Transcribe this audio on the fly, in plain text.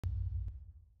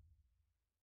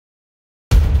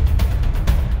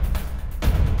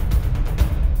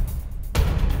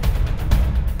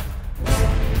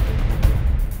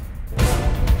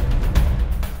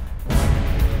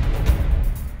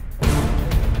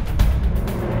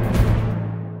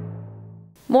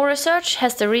More research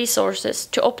has the resources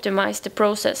to optimize the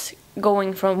process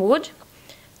going from wood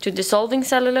to dissolving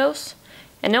cellulose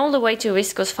and all the way to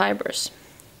viscose fibers.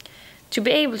 To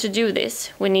be able to do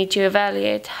this, we need to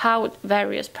evaluate how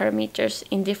various parameters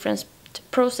in different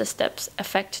process steps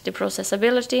affect the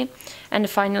processability and the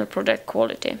final product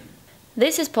quality.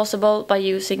 This is possible by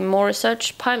using more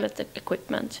research pilot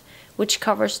equipment, which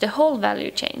covers the whole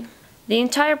value chain. The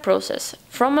entire process,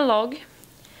 from a log,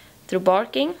 through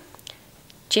barking,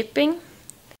 chipping,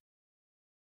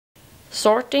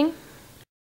 sorting,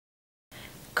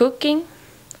 cooking,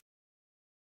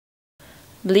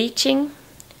 bleaching,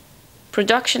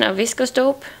 production of viscose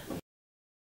dope,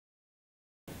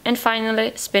 and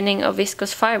finally spinning of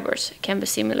viscose fibers can be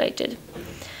simulated.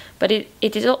 But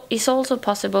it is also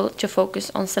possible to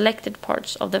focus on selected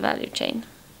parts of the value chain.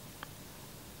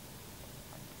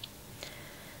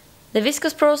 The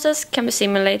viscose process can be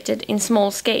simulated in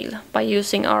small scale by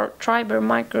using our Triber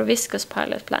micro viscose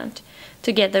pilot plant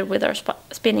together with our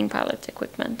spinning pilot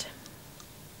equipment.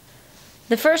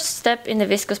 The first step in the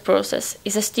viscose process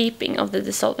is a steeping of the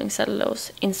dissolving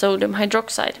cellulose in sodium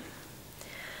hydroxide.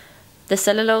 The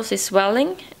cellulose is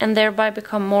swelling and thereby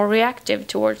become more reactive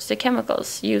towards the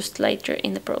chemicals used later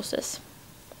in the process.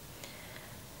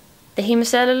 The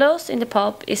hemicellulose in the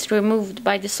pulp is removed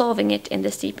by dissolving it in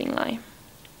the steeping lye.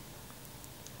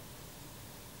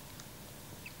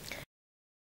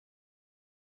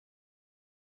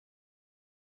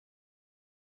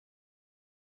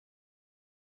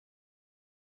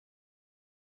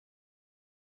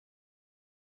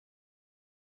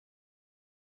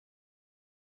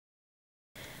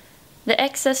 The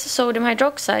excess sodium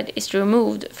hydroxide is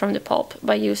removed from the pulp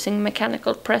by using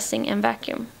mechanical pressing and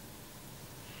vacuum.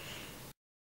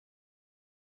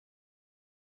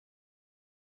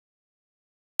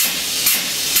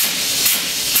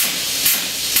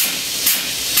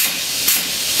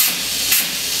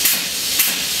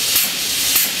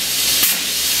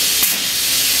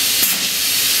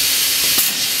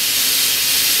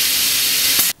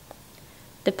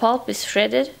 The pulp is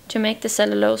shredded to make the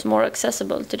cellulose more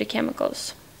accessible to the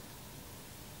chemicals.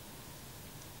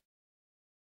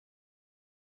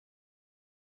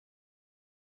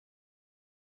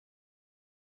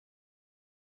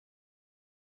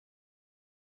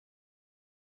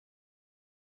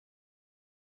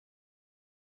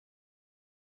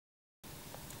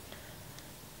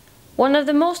 One of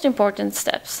the most important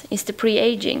steps is the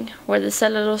pre-aging, where the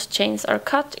cellulose chains are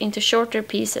cut into shorter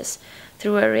pieces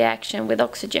through a reaction with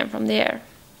oxygen from the air.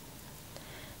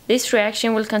 This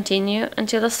reaction will continue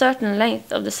until a certain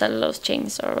length of the cellulose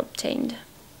chains are obtained.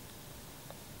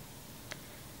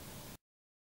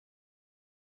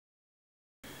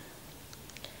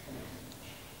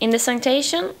 In the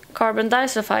sanctation, carbon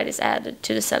disulfide is added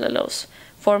to the cellulose,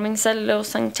 forming cellulose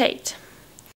sanctate.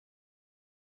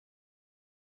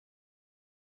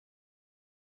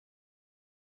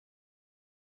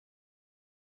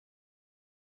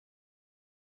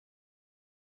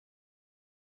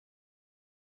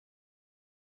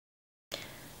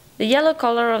 The yellow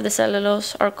color of the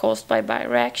cellulose are caused by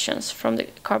reactions from the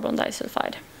carbon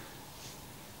disulfide.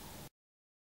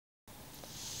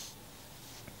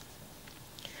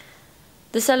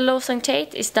 The cellulose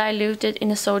sanctate is diluted in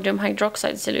a sodium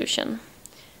hydroxide solution.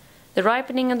 The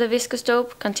ripening of the viscose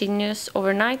dope continues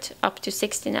overnight up to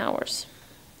 16 hours.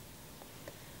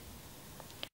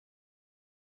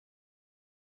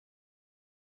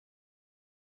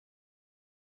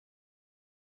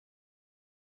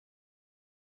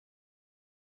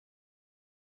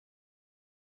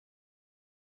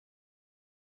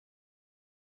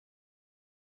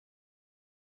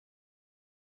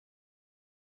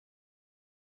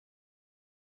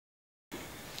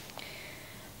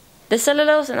 The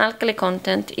cellulose and alkali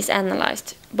content is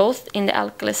analyzed, both in the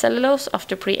alkali cellulose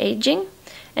after pre-aging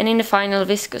and in the final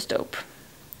viscose dope.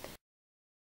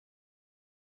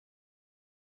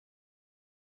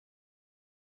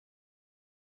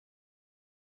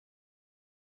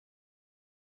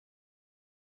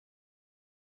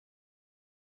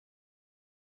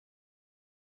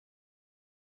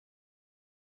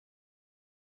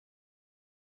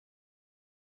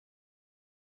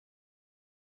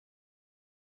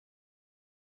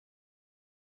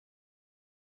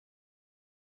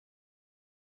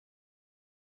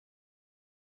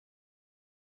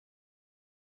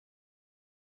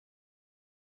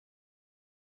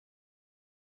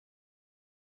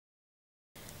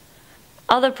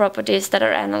 Other properties that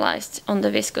are analyzed on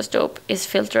the viscose dope is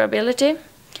filterability,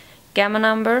 gamma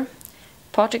number,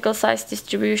 particle size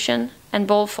distribution, and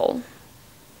ball fall.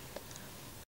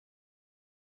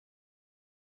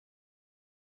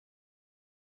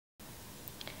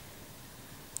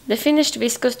 The finished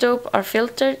viscose dope are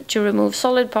filtered to remove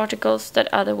solid particles that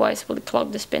otherwise would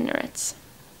clog the spinnerets.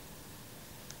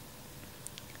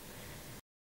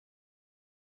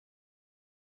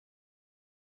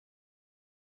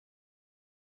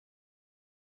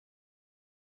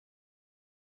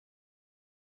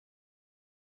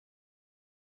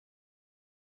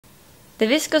 The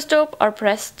viscose dope are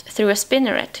pressed through a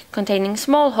spinneret containing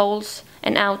small holes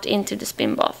and out into the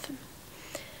spin bath.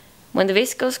 When the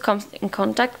viscose comes in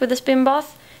contact with the spin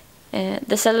bath,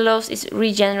 the cellulose is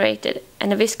regenerated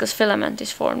and a viscose filament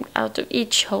is formed out of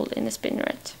each hole in the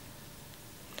spinneret.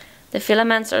 The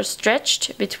filaments are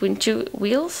stretched between two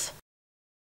wheels.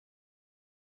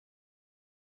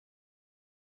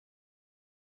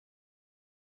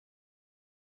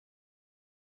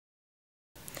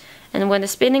 And when the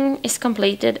spinning is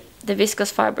completed, the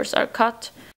viscose fibers are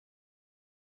cut,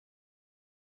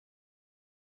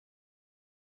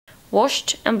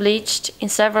 washed and bleached in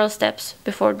several steps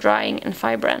before drying and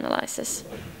fiber analysis.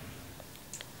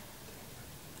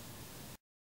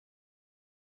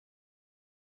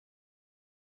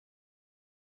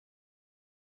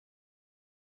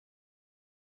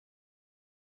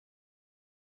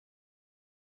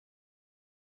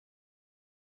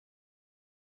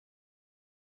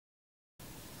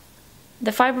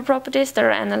 The fiber properties that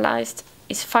are analyzed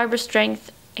is fiber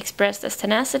strength expressed as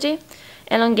tenacity,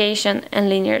 elongation and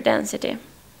linear density.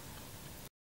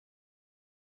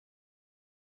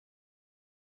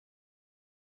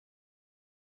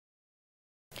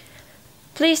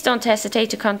 Please don't hesitate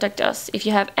to contact us if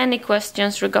you have any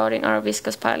questions regarding our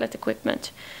viscose pilot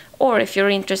equipment, or if you're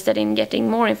interested in getting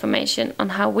more information on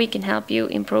how we can help you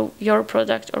improve your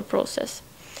product or process.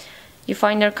 You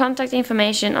find our contact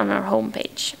information on our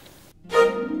homepage.